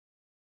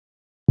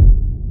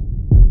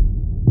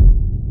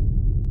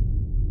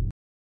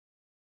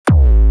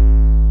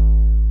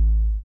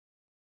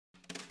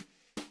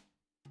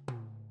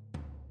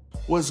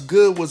What's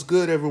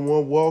good,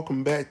 everyone?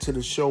 Welcome back to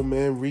the show,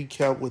 man.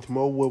 Recap with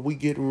Mo, where we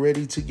getting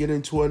ready to get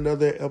into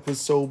another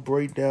episode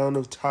breakdown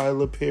of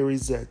Tyler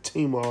Perry's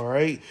Zatima, all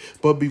right?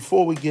 But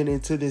before we get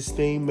into this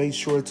thing, make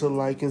sure to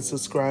like and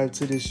subscribe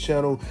to this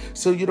channel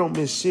so you don't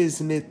miss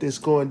shiznit that's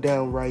going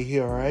down right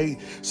here, all right?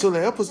 So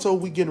the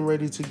episode we getting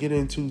ready to get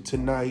into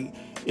tonight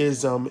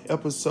is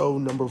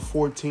episode number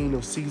 14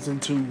 of season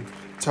 2,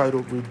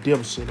 titled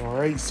Redemption. All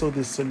right, so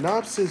the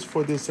synopsis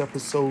for this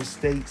episode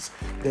states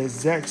that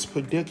Zach's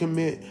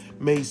predicament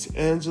makes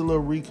Angela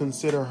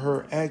reconsider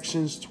her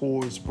actions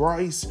towards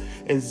Bryce,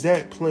 and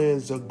Zach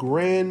plans a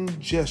grand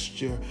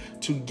gesture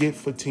to get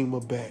Fatima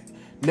back.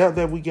 Now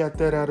that we got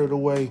that out of the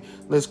way,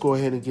 let's go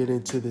ahead and get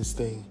into this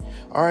thing.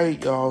 All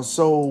right, y'all,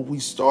 so we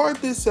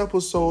start this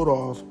episode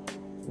off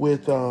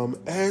with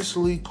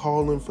Ashley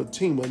calling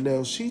Fatima.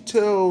 Now, she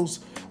tells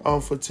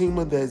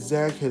Fatima that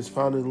Zach has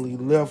finally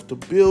left the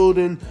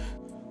building.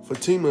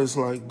 Fatima is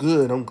like,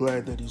 good, I'm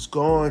glad that he's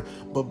gone.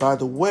 But by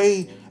the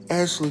way,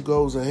 Ashley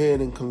goes ahead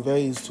and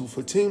conveys to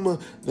Fatima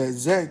that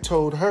Zach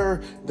told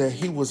her that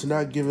he was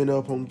not giving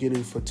up on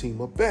getting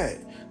Fatima back.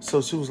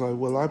 So she was like,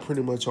 well, I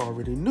pretty much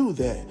already knew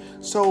that.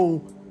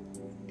 So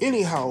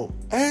anyhow,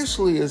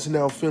 Ashley is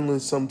now feeling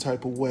some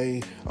type of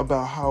way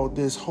about how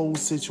this whole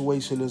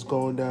situation is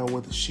going down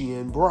with she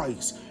and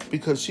Bryce,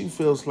 because she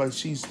feels like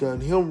she's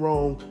done him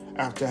wrong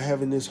after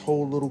having this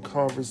whole little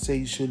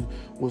conversation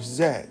with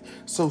Zach.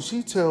 So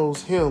she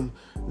tells him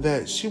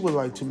that she would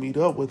like to meet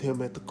up with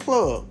him at the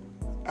club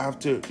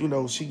after,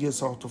 she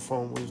gets off the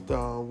phone with,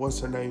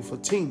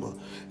 Fatima.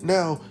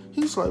 Now,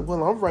 he's like,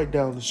 well, I'm right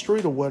down the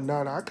street or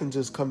whatnot. I can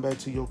just come back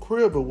to your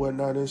crib or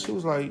whatnot. And she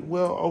was like,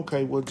 well,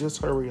 okay, well,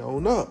 just hurry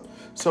on up.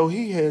 So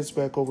he heads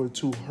back over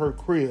to her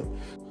crib.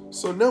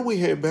 So now we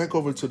head back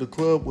over to the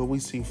club where we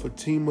see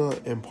Fatima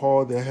and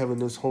Paul. They're having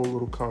this whole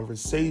little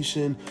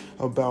conversation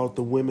about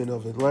the women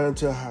of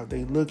Atlanta, how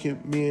they look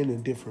at men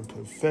in different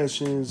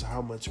professions, how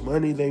much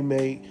money they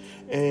make.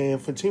 And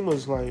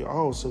Fatima's like,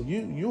 oh, so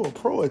you a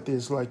pro at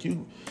this. Like,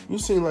 you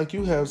seem like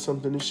you have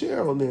something to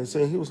share on this.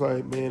 And he was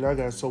like, man, I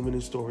got so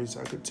many stories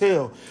I could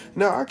tell.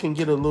 Now, I can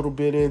get a little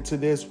bit into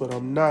this, but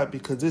I'm not,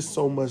 because it's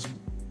so much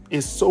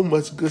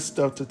good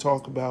stuff to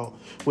talk about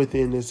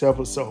within this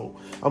episode.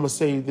 I'm going to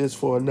save this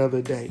for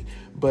another day,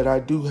 but I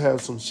do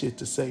have some shit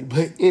to say.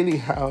 But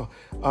anyhow,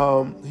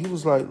 he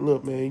was like,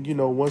 look, man,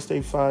 once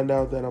they find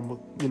out that I'm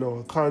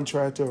a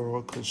contractor or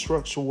a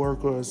construction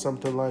worker or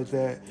something like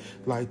that,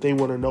 like, they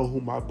want to know who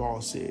my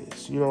boss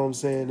is. You know what I'm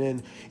saying?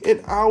 And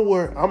I'm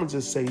going to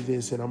just say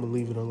this and I'm going to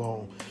leave it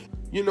alone.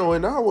 In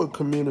our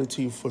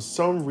community, for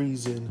some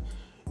reason,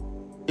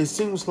 it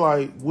seems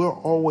like we're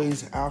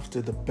always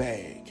after the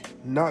bag,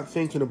 not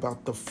thinking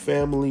about the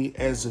family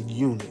as a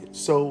unit.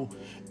 So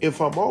if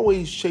I'm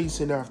always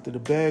chasing after the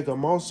bag,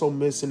 I'm also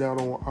missing out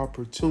on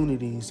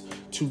opportunities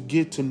to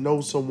get to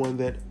know someone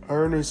that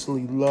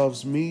earnestly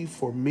loves me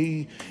for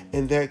me,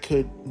 and that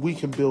we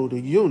can build a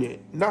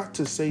unit. Not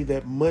to say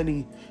that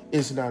money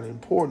is not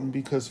important,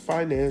 because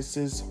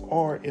finances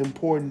are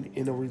important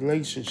in a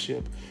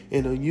relationship,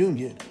 in a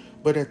union.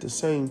 But at the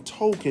same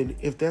token,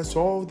 if that's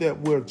all that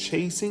we're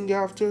chasing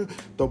after,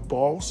 the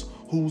boss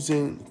who's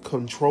in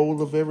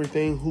control of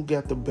everything, who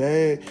got the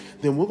bag,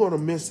 then we're going to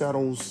miss out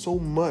on so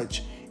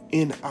much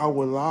in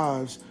our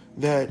lives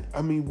that,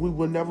 we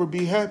will never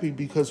be happy,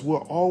 because we're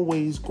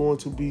always going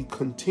to be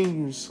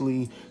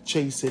continuously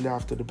chasing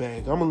after the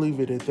bag. I'm going to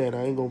leave it at that.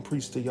 I ain't going to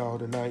preach to y'all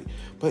tonight.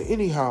 But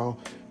anyhow,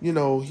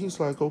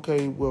 he's like,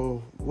 okay,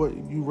 well, what,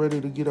 you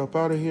ready to get up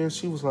out of here?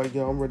 She was like,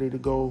 yeah, I'm ready to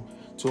go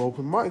to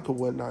open mic or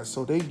whatnot.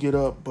 So they get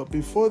up, but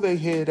before they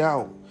head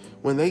out,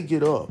 when they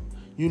get up,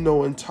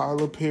 in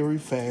Tyler Perry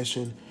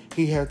fashion,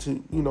 he had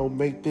to,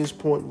 make this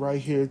point right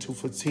here to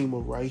Fatima,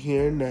 right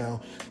here and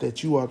now,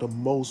 that you are the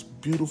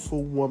most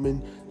beautiful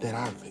woman that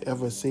I've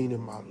ever seen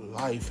in my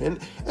life. And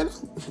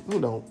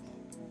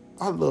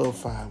I love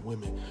fine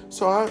women.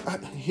 So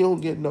he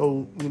don't get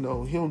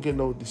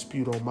no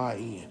dispute on my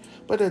end.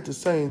 But at the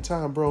same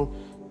time, bro,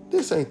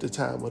 this ain't the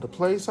time or the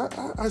place.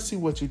 I see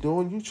what you're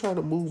doing. You trying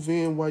to move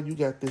in while you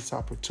got this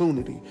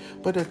opportunity.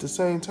 But at the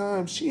same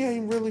time, she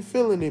ain't really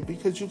feeling it,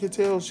 because you can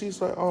tell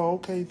she's like, oh,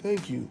 okay,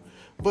 thank you.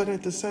 But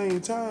at the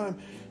same time,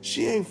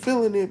 she ain't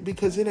feeling it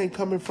because it ain't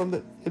coming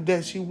from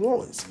that she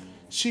wants.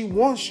 She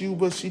wants you,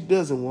 but she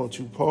doesn't want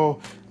you, Paul.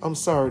 I'm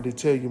sorry to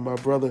tell you, my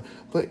brother.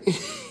 But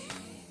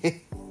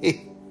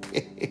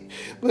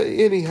but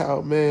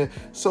anyhow, man.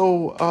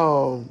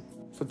 So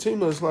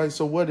Fatima is like,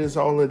 so what is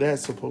all of that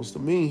supposed to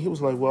mean? He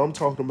was like, well, I'm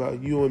talking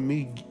about you and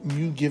me,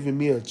 you giving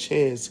me a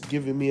chance,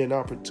 giving me an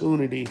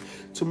opportunity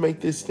to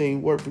make this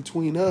thing work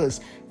between us.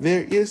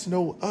 There is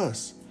no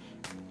us.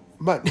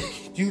 But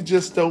you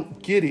just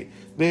don't get it.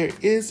 There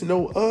is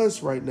no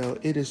us right now.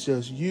 It is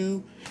just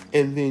you,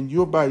 and then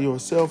you're by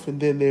yourself, and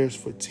then there's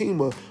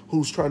Fatima,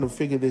 who's trying to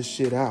figure this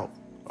shit out.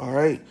 All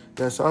right?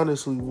 That's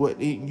honestly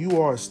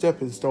you are a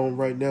stepping stone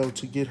right now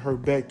to get her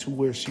back to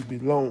where she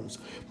belongs.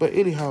 But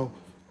anyhow,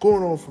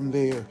 going on from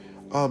there,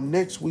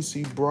 next we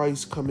see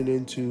Bryce coming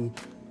into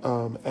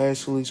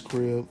Ashley's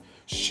crib.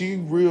 she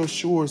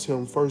reassures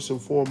him first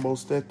and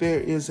foremost that there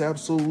is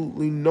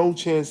absolutely no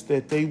chance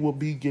that they will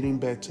be getting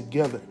back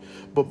together.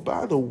 But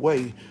by the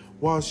way,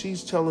 while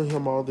she's telling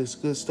him all this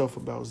good stuff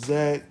about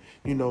Zach,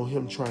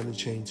 him trying to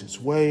change his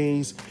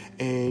ways,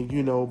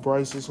 and,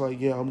 Bryce is like,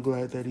 yeah, I'm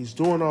glad that he's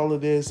doing all of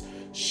this,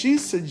 she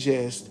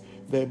suggests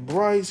that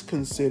Bryce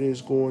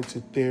considers going to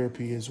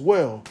therapy as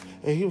well.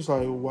 And he was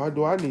like, why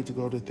do I need to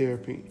go to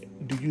therapy?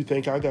 Do you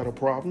think I got a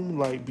problem?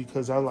 Like,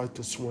 because I like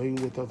to swing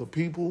with other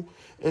people?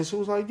 And she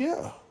was like,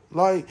 yeah.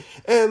 Like,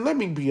 and let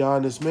me be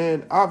honest,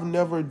 man, I've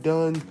never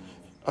done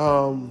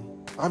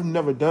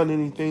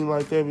anything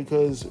like that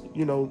because,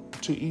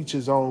 to each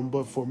his own.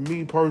 But for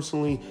me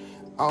personally,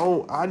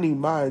 I need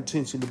my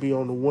attention to be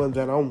on the one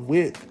that I'm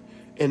with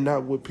and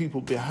not with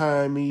people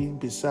behind me,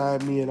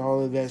 beside me, and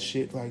all of that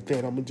shit like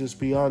that. I'm going to just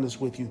be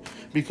honest with you.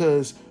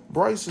 Because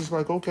Bryce is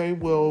like, okay,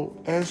 well,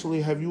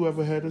 Ashley, have you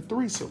ever had a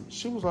threesome?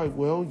 She was like,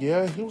 well,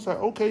 yeah. He was like,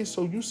 okay,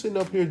 so you sitting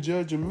up here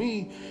judging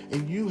me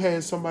and you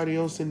had somebody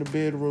else in the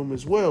bedroom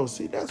as well.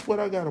 See, that's what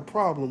I got a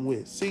problem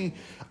with. See,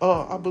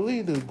 I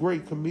believe the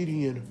great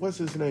comedian, what's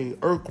his name,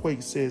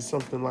 Earthquake, said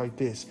something like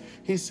this.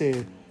 He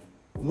said,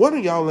 one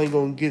of y'all ain't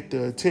gonna get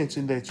the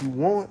attention that you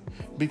want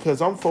because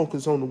I'm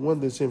focused on the one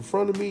that's in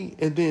front of me,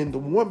 and then the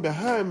one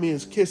behind me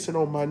is kissing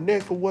on my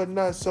neck or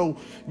whatnot, so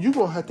you're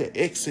gonna have to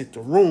exit the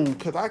room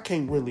because I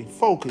can't really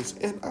focus.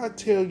 And I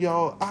tell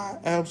y'all, I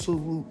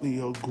absolutely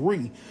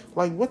agree.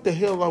 Like, what the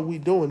hell are we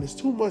doing? There's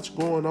too much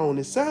going on.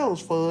 It sounds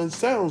fun,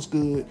 sounds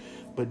good,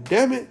 but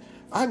damn it,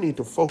 I need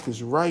to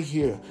focus right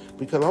here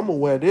because I'm gonna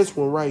wear this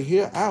one right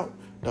here out.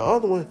 The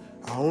other one,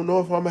 I don't know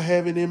if I'm going to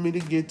have it in me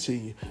to get to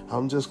you.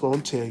 I'm just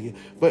going to tell you.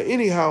 But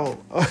anyhow,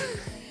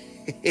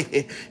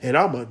 and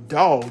I'm a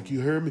dog,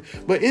 you heard me?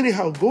 But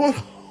anyhow, going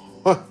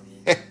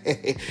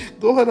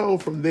on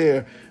from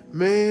there,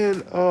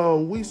 man,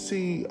 we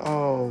see,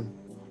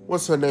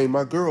 what's her name?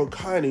 My girl,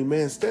 Connie,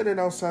 man, standing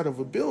outside of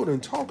a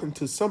building talking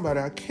to somebody.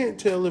 I can't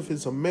tell if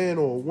it's a man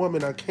or a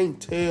woman. I can't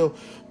tell.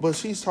 But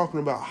she's talking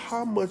about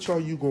how much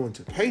are you going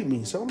to pay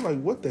me? So I'm like,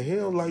 what the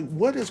hell? Like,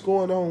 what is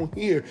going on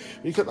here?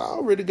 Because I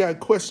already got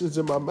questions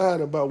in my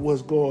mind about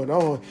what's going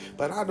on.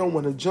 But I don't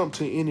want to jump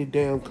to any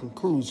damn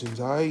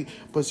conclusions, all right?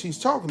 But she's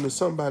talking to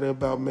somebody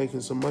about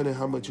making some money,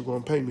 how much you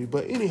going to pay me.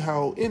 But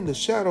anyhow, in the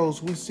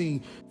shadows, we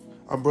see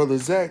our brother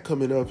Zach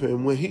coming up.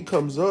 And when he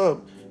comes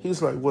up,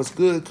 he's like, what's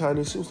good,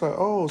 Connie? She was like,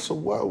 oh, so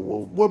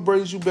what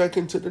brings you back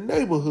into the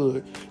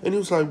neighborhood? And he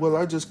was like, well,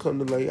 I just come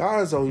to lay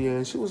eyes on you.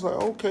 And she was like,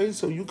 okay,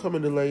 so you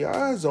coming to lay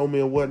eyes on me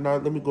and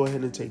whatnot. Let me go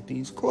ahead and take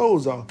these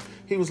clothes off.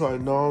 He was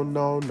like,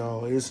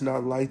 no, it's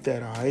not like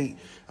that, all right?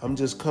 I'm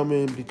just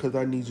coming because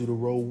I need you to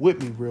roll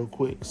with me real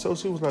quick. So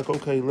she was like,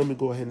 okay, let me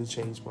go ahead and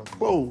change my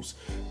clothes.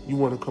 You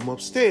want to come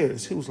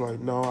upstairs? He was like,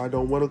 no, I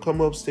don't want to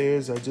come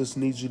upstairs. I just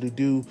need you to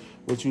do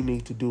what you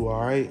need to do, all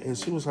right? And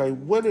she was like,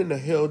 what in the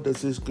hell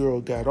does this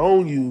girl got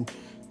on you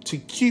to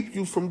keep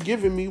you from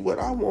giving me what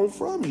I want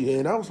from you?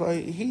 And I was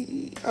like,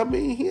 he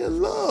in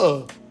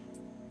love.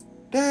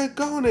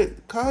 Daggone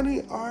it,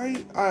 Connie, all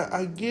right,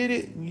 I get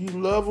it. You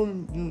love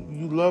him.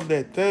 You love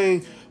that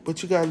thing,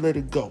 but you got to let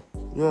it go.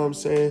 You know what I'm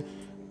saying?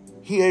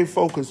 He ain't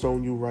focused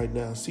on you right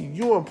now. See,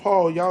 you and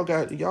Paul, y'all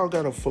got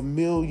a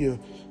familiar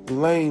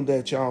lane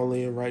that y'all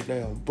in right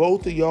now.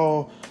 Both of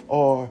y'all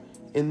are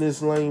in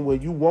this lane where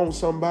you want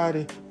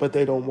somebody, but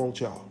they don't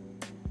want y'all.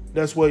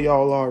 That's where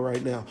y'all are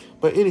right now.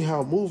 But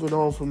anyhow, moving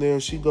on from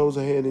there, she goes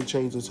ahead and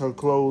changes her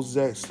clothes.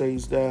 Zach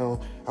stays down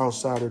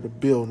outside of the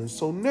building.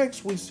 So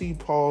next we see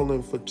Paul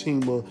and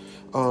Fatima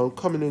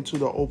coming into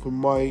the open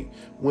mic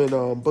when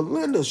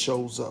Belinda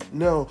shows up.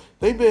 Now,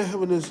 they've been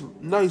having this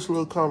nice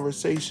little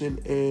conversation,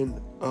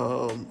 and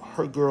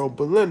her girl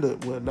Belinda,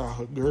 well, not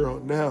her girl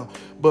now,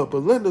 but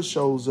Belinda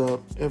shows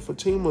up, and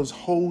Fatima's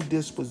whole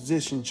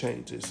disposition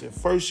changes. At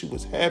first she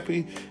was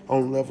happy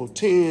on level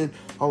 10.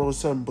 All of a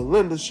sudden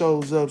Belinda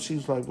shows up.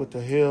 She's like, what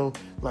the hell?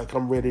 Like,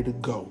 I'm ready to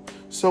go.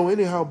 So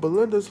anyhow,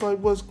 Belinda's like,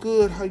 what's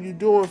good? How you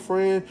doing,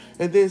 friend?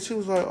 And then she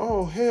was like,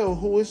 oh, hell,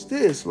 who is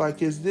this?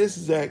 Like, is this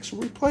Zach's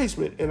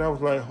replacement? And I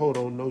was like, hold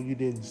on, no, you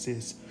didn't,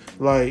 sis.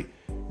 Like,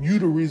 you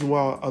the reason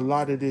why a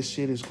lot of this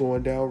shit is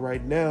going down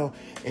right now,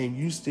 and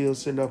you still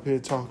sitting up here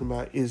talking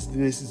about, is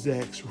this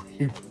Zach's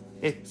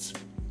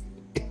replacement?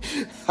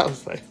 I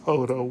was like,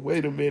 hold on,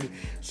 wait a minute.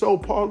 So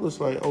Paul was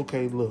like,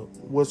 okay, look,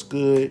 what's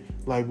good?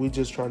 Like, we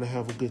just trying to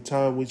have a good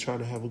time. We trying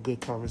to have a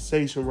good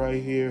conversation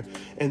right here.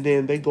 And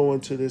then they go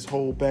into this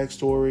whole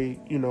backstory,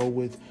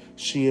 with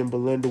she and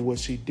Belinda, what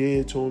she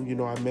did to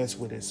him. I messed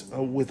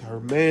with her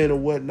man or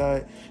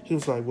whatnot. He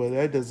was like, well,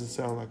 that doesn't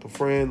sound like a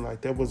friend.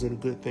 Like, that wasn't a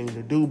good thing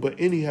to do. But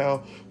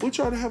anyhow, we're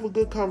trying to have a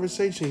good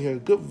conversation here,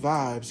 good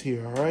vibes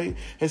here, all right?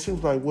 And she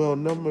was like, well,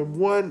 number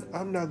one,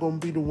 I'm not going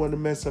to be the one to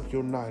mess up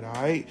your night,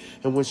 all right?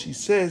 And when she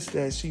says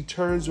that, she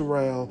turns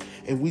around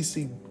and we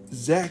see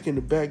Zach in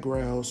the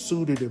background,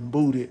 suited and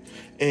booted,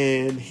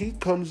 and he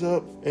comes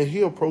up and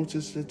he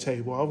approaches the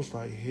table. I was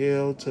like,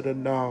 hell to the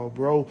no,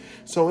 bro.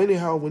 So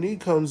anyhow, when he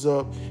comes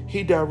up,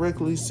 he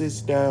directly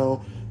sits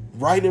down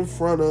right in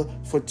front of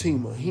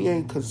Fatima. He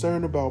ain't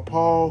concerned about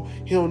Paul.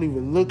 He don't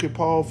even look at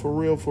Paul for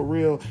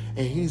real.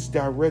 And he's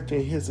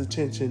directing his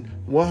attention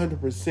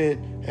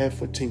 100% at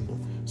Fatima.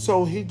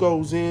 So he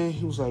goes in.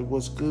 He was like,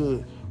 what's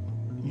good?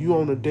 You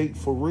on a date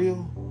for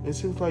real? And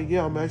she was like,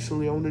 yeah, I'm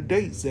actually on a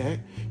date, Zach.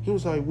 He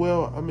was like,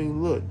 well, I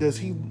mean, look, does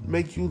he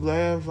make you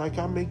laugh like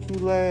I make you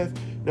laugh?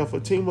 Now,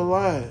 Fatima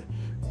lied.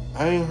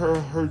 I ain't heard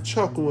her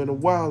chuckle in a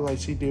while like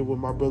she did with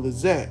my brother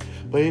Zach.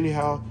 But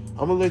anyhow,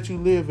 I'm going to let you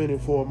live in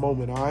it for a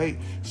moment, all right?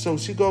 So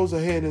she goes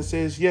ahead and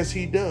says, yes,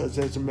 he does.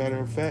 As a matter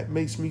of fact,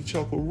 makes me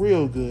chuckle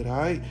real good, all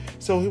right?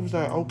 So he was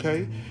like,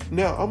 okay.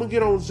 Now, I'm going to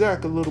get on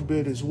Zach a little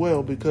bit as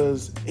well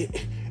because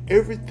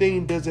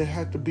everything doesn't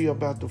have to be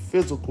about the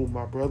physical,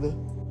 my brother.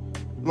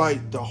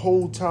 Like, the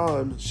whole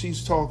time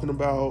she's talking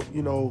about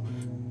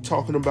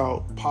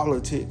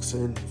politics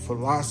and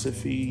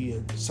philosophy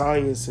and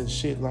science and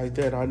shit like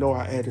that. I know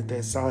I added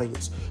that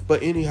science.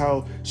 But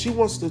anyhow, she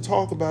wants to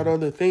talk about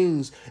other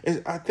things.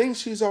 And I think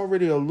she's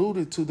already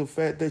alluded to the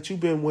fact that you've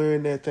been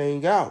wearing that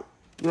thing out.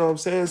 You know what I'm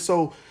saying?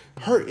 So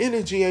her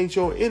energy ain't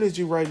your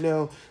energy right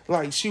now.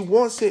 Like, she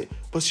wants it,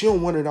 but she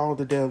don't want it all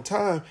the damn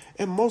time.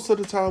 And most of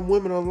the time,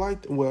 women are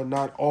like, well,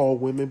 not all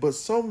women, but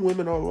some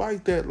women are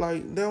like that.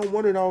 Like, they don't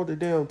want it all the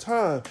damn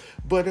time.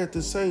 But at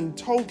the same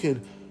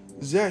token,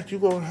 Zach, you're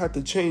going to have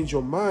to change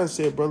your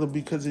mindset, brother,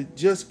 because it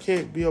just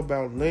can't be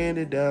about laying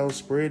it down,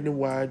 spreading it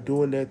wide,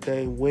 doing that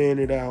thing, wearing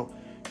it out,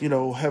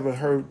 having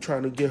her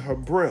trying to get her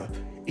breath.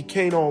 It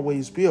can't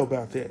always be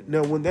about that.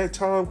 Now, when that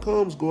time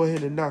comes, go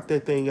ahead and knock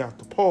that thing out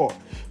the park.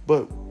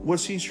 But what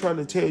she's trying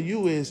to tell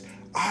you is,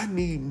 I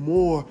need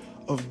more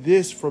of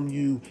this from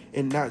you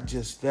and not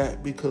just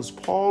that, because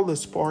Paul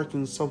is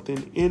sparking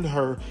something in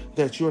her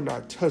that you're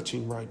not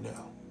touching right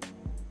now.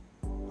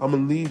 I'm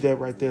going to leave that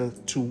right there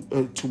to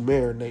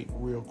marinate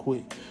real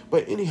quick.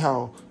 But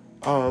anyhow,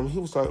 he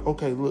was like,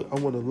 okay, look, I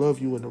want to love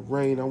you in the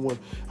rain. I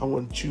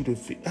want you to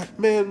feel.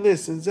 Man,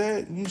 listen,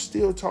 Zach, you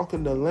still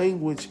talking the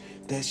language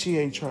that she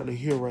ain't trying to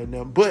hear right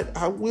now. But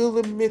I will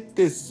admit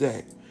this,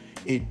 Zach.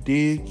 It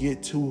did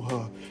get to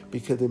her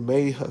because it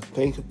made her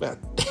think about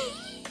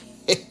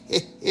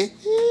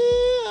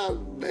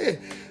man,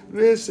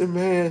 listen,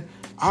 man,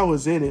 I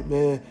was in it,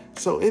 man.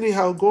 So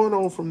anyhow, going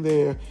on from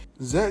there,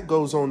 Zach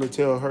goes on to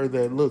tell her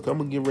that, look, I'm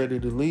going to get ready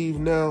to leave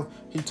now.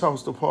 He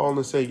talks to Paul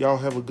and say, y'all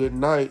have a good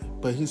night.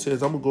 But he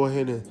says, I'm going to go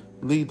ahead and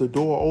leave the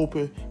door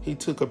open. He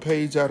took a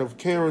page out of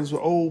Karen's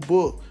old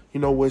book,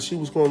 where she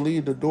was going to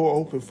leave the door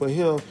open for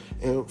him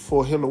and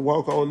for him to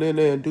walk on in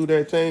there and do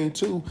that thing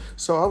too.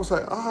 So I was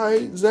like, all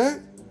right, Zach,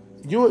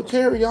 you and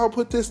Karen, y'all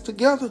put this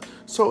together.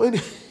 So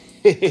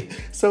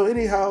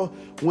anyhow,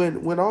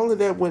 when all of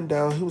that went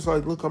down, he was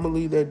like, look, I'm going to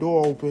leave that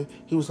door open.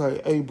 He was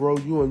like, hey, bro,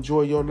 you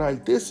enjoy your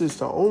night. This is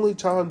the only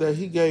time that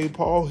he gave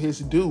Paul his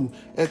due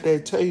at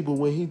that table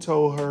when he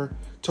told him,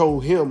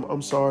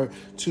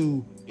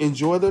 to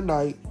enjoy the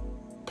night,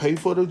 pay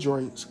for the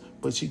drinks,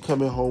 but she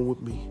coming home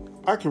with me.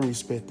 I can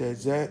respect that,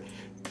 Zach.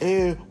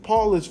 And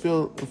Paul is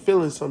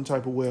feeling some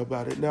type of way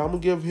about it. Now, I'm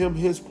going to give him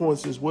his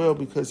points as well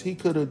because he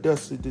could have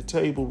dusted the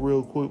table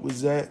real quick with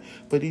Zach,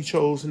 but he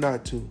chose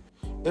not to.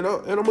 And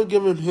I'm going to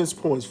give him his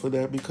points for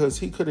that because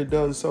he could have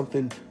done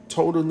something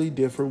totally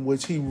different,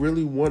 which he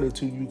really wanted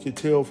to. You could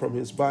tell from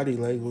his body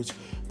language.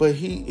 But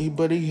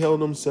he held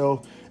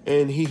himself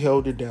and he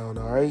held it down,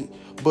 all right?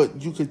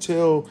 But you could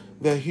tell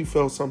that he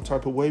felt some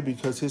type of way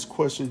because his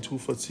question to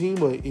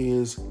Fatima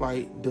is,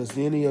 like, does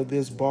any of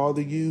this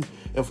bother you?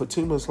 And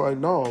Fatima's like,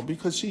 no,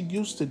 because she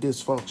used to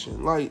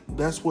dysfunction. Like,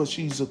 that's what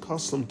she's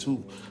accustomed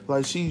to.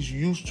 Like, she's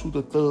used to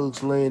the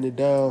thugs laying it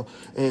down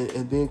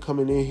and then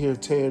coming in here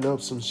tearing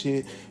up some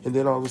shit. And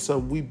then all of a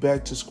sudden, we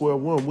back to square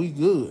one. We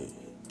good.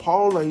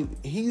 Paul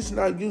he's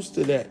not used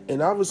to that.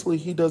 And obviously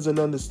he doesn't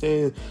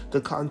understand the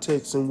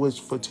context in which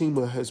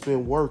Fatima has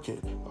been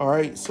working. All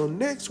right. So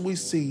next we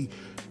see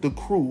the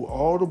crew.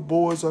 All the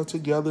boys are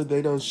together.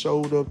 They done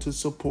showed up to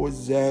support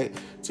Zach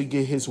to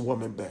get his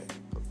woman back.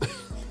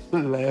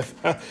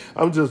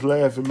 I'm just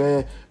laughing,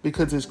 man,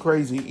 because it's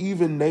crazy.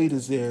 Even Nate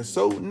is there.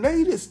 So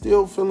Nate is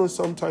still feeling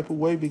some type of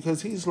way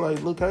because he's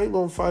like, look, I ain't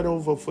going to fight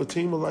over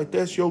Fatima. Like,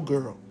 that's your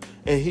girl.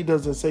 And he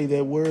doesn't say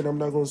that word. I'm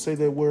not going to say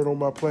that word on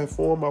my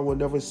platform. I will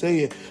never say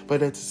it.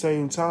 But at the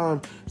same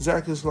time,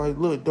 Zach is like,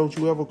 look, don't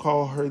you ever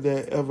call her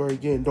that ever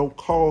again. Don't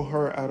call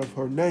her out of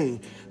her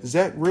name.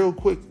 Zach real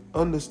quick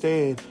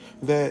understand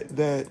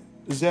that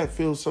Zach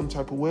feels some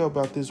type of way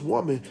about this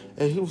woman.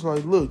 And he was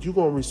like, look, you're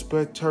going to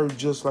respect her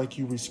just like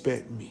you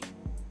respect me.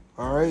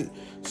 All right.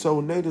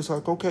 So Nate is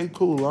like, okay,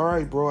 cool. All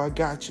right, bro, I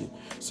got you.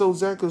 So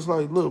Zach is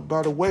like, look,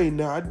 by the way,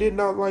 now I did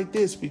not like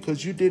this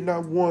because you did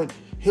not want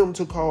him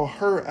to call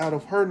her out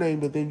of her name,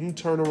 but then you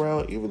turn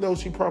around, even though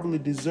she probably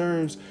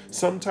deserves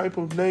some type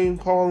of name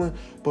calling,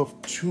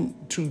 but to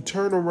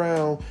turn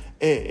around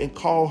and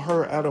call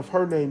her out of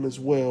her name as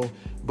well.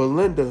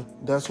 Belinda,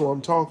 that's what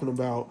I'm talking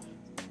about.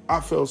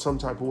 I felt some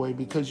type of way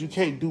because you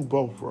can't do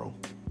both, bro.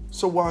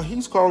 So while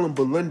he's calling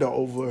Belinda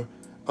over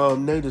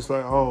Nate is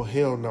like, oh,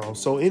 hell no.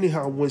 So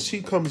anyhow, when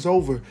she comes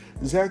over,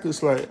 Zach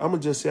is like, I'm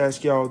going to just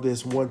ask y'all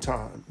this one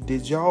time.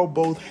 Did y'all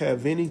both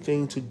have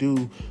anything to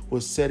do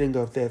with setting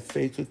up that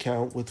fake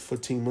account with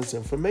Fatima's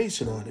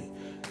information on it?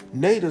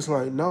 Nate is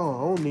like, no,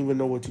 I don't even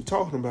know what you're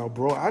talking about,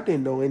 bro. I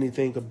didn't know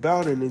anything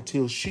about it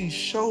until she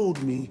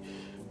showed me.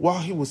 While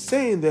he was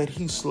saying that,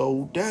 he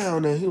slowed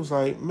down and he was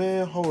like,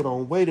 man, hold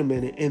on, wait a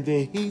minute. And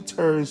then he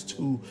turns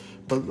to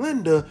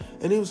Belinda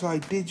and he was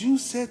like, did you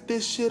set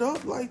this shit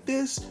up like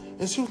this?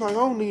 And she was like, I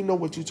don't even know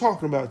what you're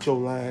talking about, your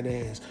lying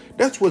ass.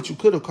 That's what you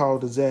could have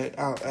called us at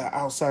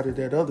outside of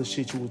that other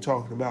shit you were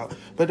talking about.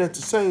 But at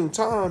the same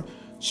time,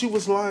 she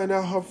was lying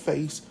out her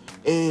face.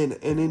 And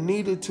it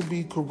needed to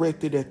be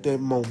corrected at that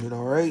moment,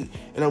 all right?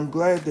 And I'm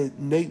glad that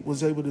Nate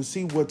was able to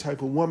see what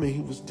type of woman he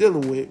was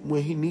dealing with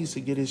when he needs to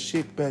get his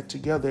shit back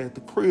together at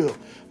the crib.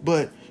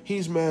 But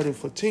he's mad at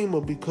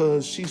Fatima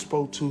because she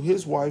spoke to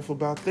his wife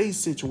about their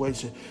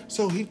situation.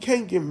 So he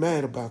can't get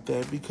mad about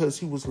that because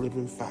he was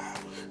living foul.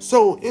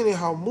 So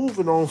anyhow,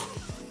 moving on.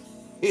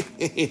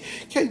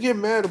 Can't get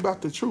mad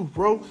about the truth,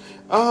 bro.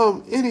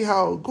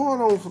 Anyhow,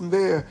 going on from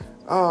there,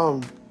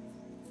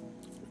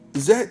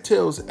 Zach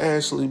tells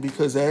Ashley,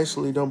 because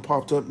Ashley done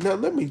popped up. Now,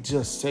 let me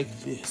just say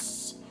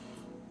this.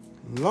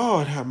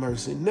 Lord have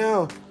mercy.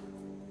 Now,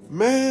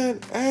 man,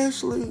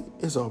 Ashley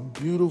is a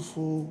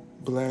beautiful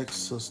black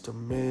sister,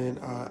 man.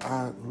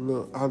 I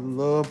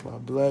love my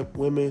black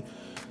women.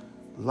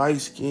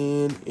 Light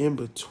skin, in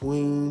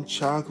between,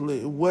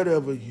 chocolate,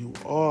 whatever you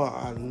are.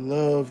 I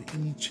love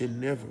each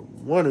and every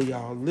one of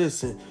y'all.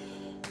 Listen,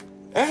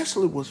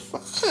 Ashley was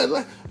fine.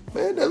 Like,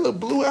 man, that little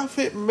blue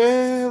outfit,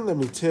 man, let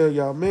me tell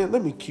y'all, man,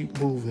 let me keep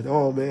moving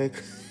on, man.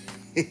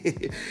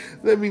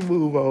 Let me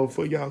move on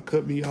before y'all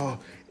cut me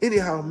off.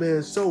 Anyhow,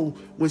 man, so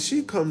when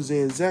she comes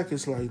in, Zach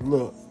is like,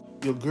 look,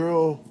 your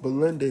girl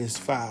Belinda is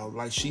foul.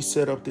 Like, she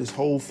set up this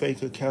whole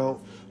fake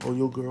account on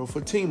your girl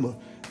Fatima.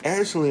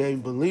 Ashley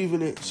ain't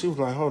believing it. She was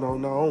like, hold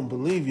on, no, I don't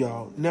believe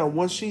y'all. Now,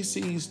 once she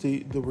sees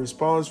the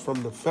response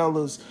from the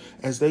fellas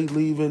as they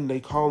leaving, they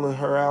calling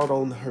her out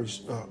on her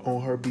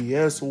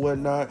BS or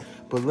whatnot.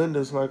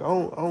 Belinda's like, I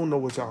don't know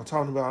what y'all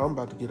talking about. I'm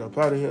about to get up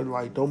out of here.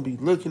 Like, don't be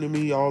looking at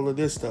me, all of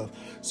this stuff.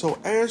 So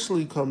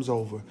Ashley comes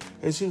over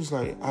and she was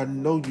like, I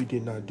know you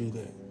did not do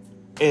that.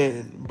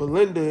 And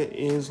Belinda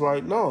is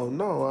like,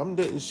 no,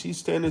 she's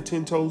standing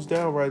 10 toes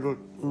down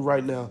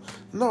right now.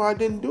 No, I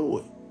didn't do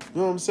it. You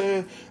know what I'm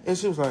saying? And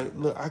she was like,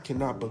 look, I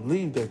cannot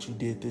believe that you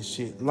did this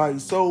shit. Like,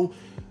 so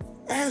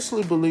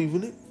Ashley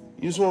believing it.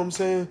 You know what I'm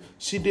saying?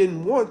 She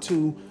didn't want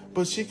to,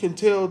 but she can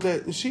tell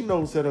that she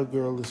knows that her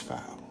girl is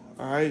foul.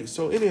 All right.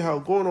 So anyhow,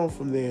 going on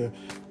from there,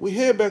 we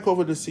head back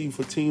over to see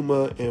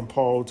Fatima and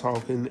Paul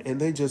talking,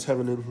 and they just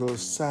having a little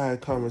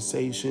side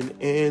conversation,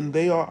 and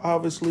they are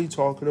obviously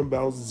talking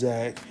about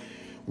Zach,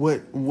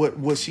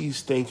 what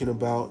she's thinking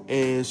about.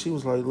 And she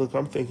was like, look,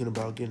 I'm thinking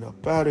about getting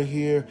up out of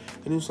here.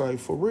 And he was like,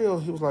 for real?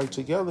 He was like,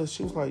 together?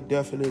 She was like,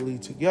 definitely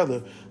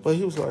together. But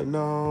he was like,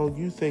 no,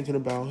 you thinking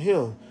about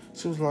him.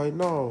 She was like,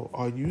 no,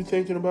 are you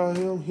thinking about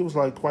him? He was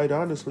like, quite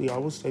honestly, I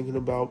was thinking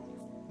about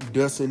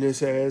dusting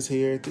his ass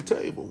here at the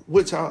table,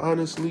 which I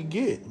honestly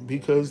get,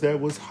 because that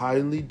was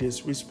highly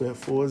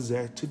disrespectful of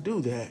Zach to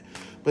do that.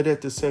 But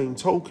at the same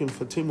token,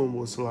 Fatima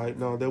was like,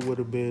 no, that would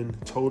have been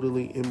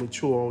totally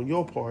immature on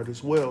your part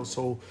as well.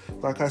 So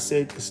like I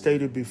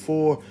stated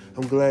before,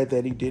 I'm glad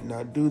that he did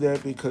not do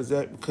that, because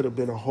that could have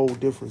been a whole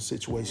different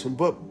situation.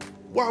 But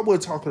while we're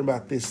talking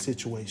about this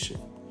situation,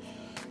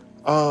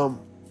 our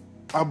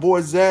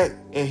boy Zach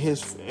and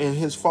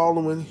his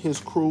following, his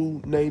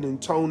crew, Nate and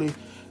Tony,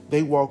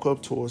 they walk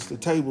up towards the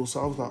table.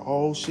 So I was like,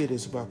 oh shit,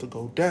 it's about to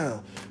go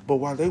down. But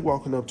while they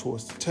walking up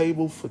towards the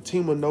table,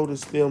 Fatima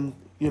notices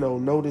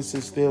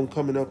them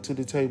coming up to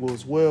the table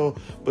as well.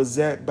 But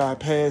Zach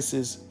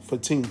bypasses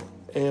Fatima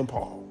and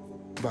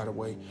Paul, by the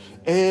way.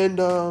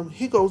 And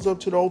he goes up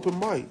to the open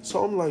mic.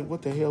 So I'm like,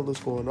 what the hell is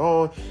going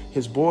on?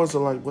 His boys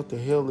are like, what the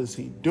hell is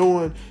he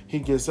doing? He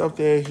gets up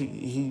there.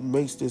 He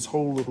makes this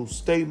whole little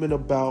statement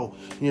about,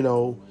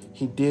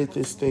 he did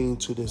this thing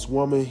to this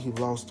woman. He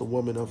lost the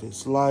woman of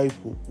his life.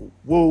 Woo, woo,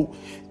 woo.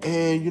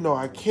 And,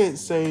 I can't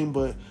sing,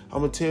 but I'm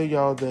going to tell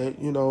y'all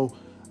that,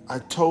 I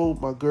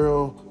told my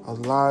girl a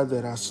lie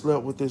that I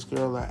slept with this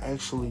girl. I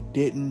actually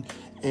didn't.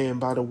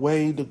 And by the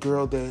way, the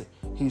girl that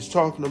he's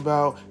talking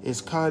about is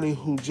Connie,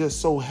 who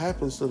just so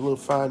happens to look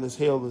fine as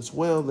hell as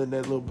well in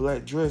that little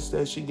black dress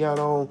that she got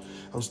on.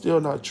 I'm still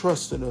not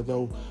trusting her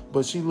though,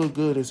 but she looked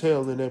good as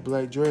hell in that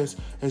black dress.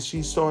 And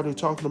she started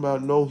talking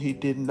about, no, he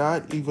did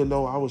not, even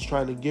though I was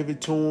trying to give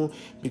it to him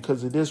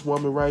because of this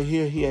woman right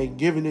here. He ain't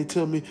giving it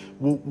to me.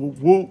 Whoop, whoop,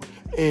 whoop.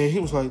 And he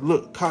was like,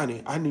 look,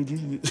 Connie, I need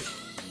you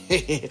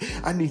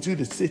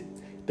to sit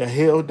the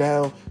hell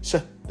down,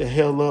 shut the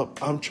hell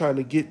up. I'm trying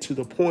to get to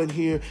the point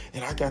here,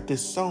 and I got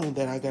this song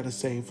that I got to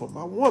sing for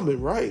my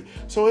woman, right?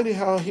 So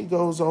anyhow, he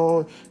goes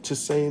on to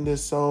sing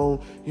this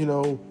song,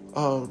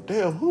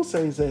 damn, who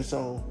sings that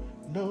song?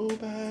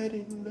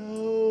 Nobody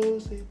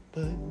knows it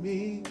but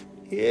me.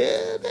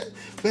 Yeah,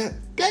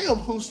 damn,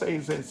 who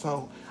sings that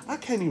song? I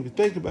can't even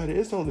think about it.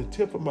 It's on the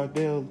tip of my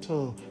damn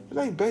tongue. It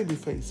ain't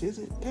Babyface, is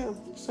it? Damn,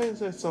 who sings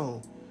that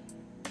song?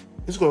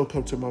 It's going to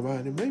come to my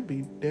mind. It may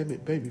be, damn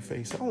it,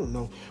 Babyface. I don't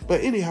know.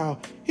 But anyhow,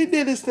 he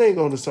did his thing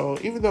on the song,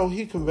 even though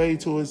he conveyed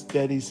to us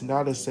that he's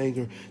not a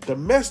singer. The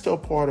messed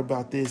up part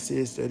about this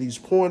is that he's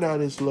pouring out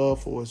his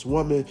love for his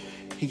woman.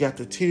 He got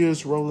the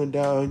tears rolling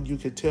down. You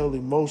can tell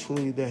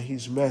emotionally that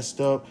he's messed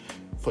up.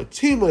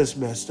 Fatima is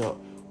messed up.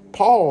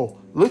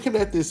 Paul, looking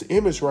at this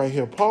image right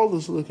here, Paul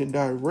is looking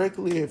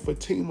directly at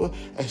Fatima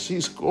as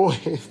she's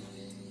going...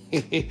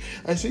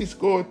 As she's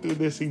going through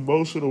this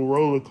emotional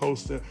roller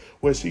coaster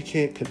where she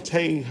can't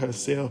contain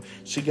herself.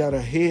 She got her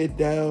head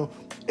down.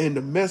 And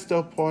the messed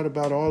up part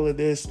about all of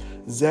this,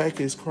 Zach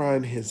is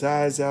crying his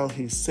eyes out.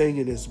 He's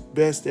singing as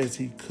best as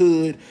he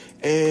could.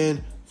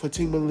 And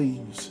Fatima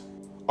leaves.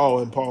 Oh,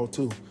 and Paul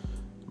too,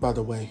 by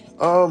the way.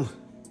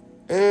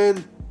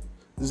 And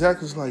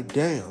Zach is like,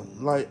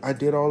 damn, like I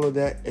did all of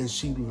that and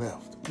she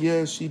left.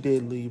 Yeah, she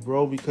did leave,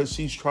 bro, because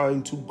she's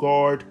trying to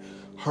guard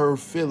her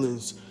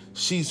feelings.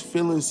 She's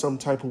feeling some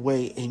type of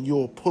way and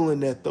you're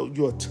pulling at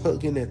you're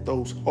tugging at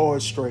those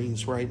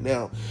heartstrings right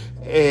now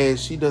and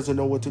she doesn't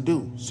know what to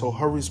do. So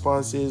her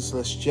response is,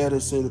 let's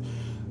jettison,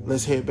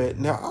 let's head back.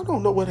 Now, I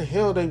don't know where the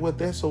hell they went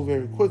there so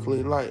very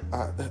quickly. Like,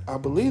 I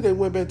believe they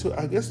went back to,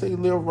 I guess they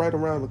live right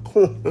around the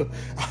corner.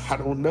 I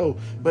don't know.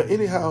 But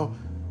anyhow,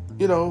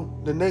 you know,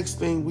 the next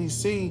thing we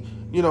see,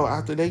 you know,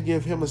 after they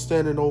give him a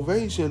standing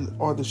ovation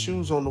are the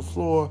shoes on the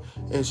floor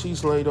and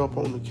she's laid up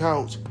on the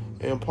couch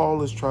and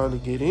Paul is trying to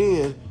get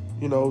in,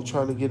 you know,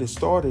 trying to get it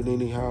started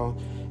anyhow,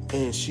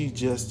 and she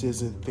just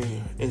isn't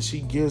there. And she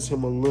gives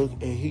him a look,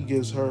 and he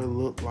gives her a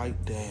look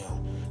like,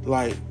 damn.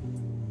 Like,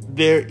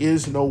 there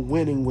is no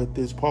winning with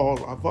this,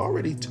 Paul. I've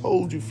already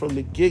told you from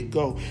the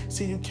get-go.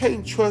 See, you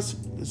can't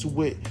trust this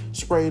with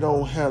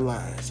sprayed-on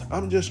hairlines.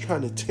 I'm just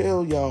trying to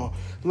tell y'all,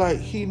 like,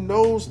 he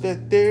knows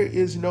that there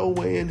is no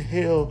way in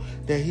hell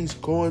that he's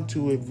going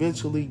to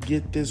eventually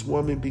get this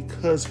woman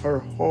because her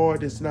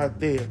heart is not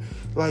there.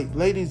 Like,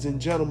 ladies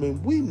and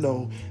gentlemen, we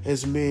know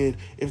as men,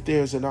 if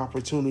there's an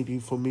opportunity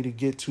for me to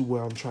get to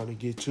where I'm trying to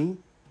get to,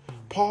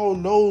 Paul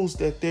knows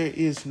that there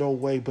is no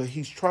way, but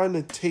he's trying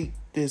to take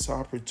this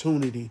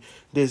opportunity,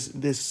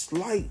 this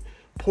slight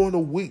point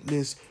of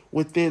weakness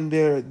within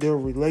their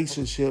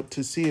relationship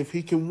to see if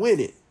he can win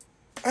it.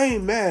 I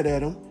ain't mad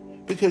at him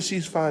because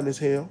she's fine as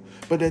hell,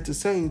 but at the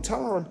same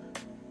time,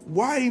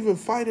 why even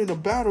fight in a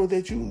battle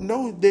that you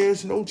know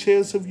there's no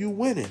chance of you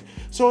winning?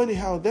 So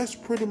anyhow, that's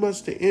pretty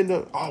much the end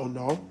of, oh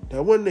no,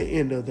 that wasn't the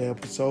end of the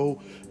episode,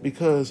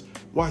 because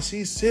while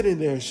she's sitting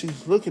there,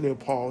 she's looking at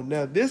Paul.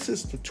 Now, this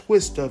is the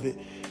twist of it.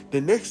 The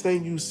next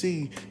thing you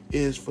see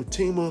is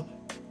Fatima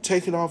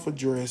taking off her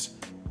dress,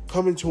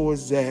 coming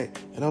towards Zach,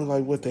 and I'm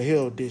like, what the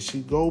hell? Did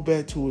she go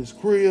back to his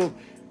crib,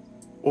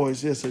 or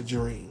is this a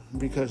dream?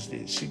 Because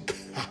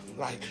I'm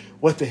like,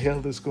 what the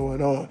hell is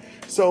going on?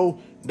 So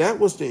that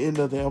was the end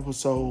of the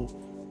episode.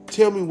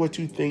 Tell me what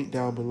you think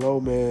down below,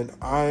 man.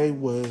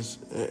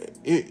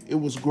 It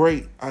was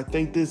great. I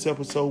think this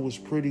episode was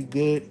pretty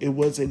good. It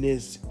wasn't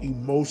as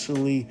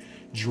emotionally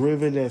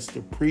driven as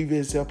the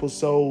previous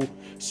episode.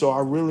 So I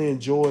really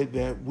enjoyed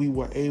that we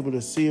were able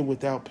to see it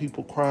without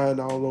people crying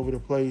all over the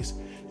place.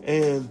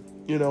 And,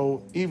 you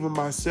know, even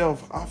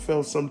myself, I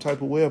felt some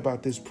type of way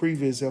about this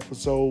previous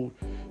episode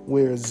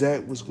where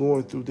Zach was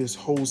going through this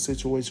whole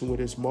situation with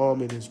his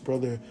mom and his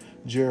brother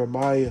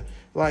Jeremiah.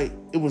 Like,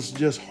 it was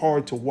just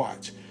hard to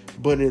watch.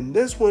 But in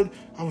this one,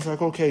 I was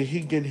like, okay, he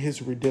getting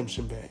his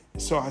redemption back.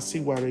 So I see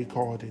why they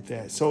called it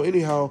that. So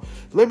anyhow,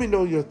 let me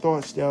know your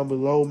thoughts down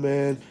below,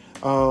 man.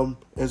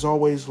 As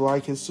always,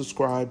 like and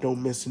subscribe.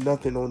 Don't miss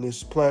nothing on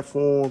this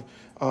platform.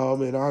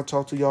 And I'll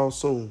talk to y'all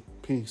soon.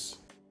 Peace.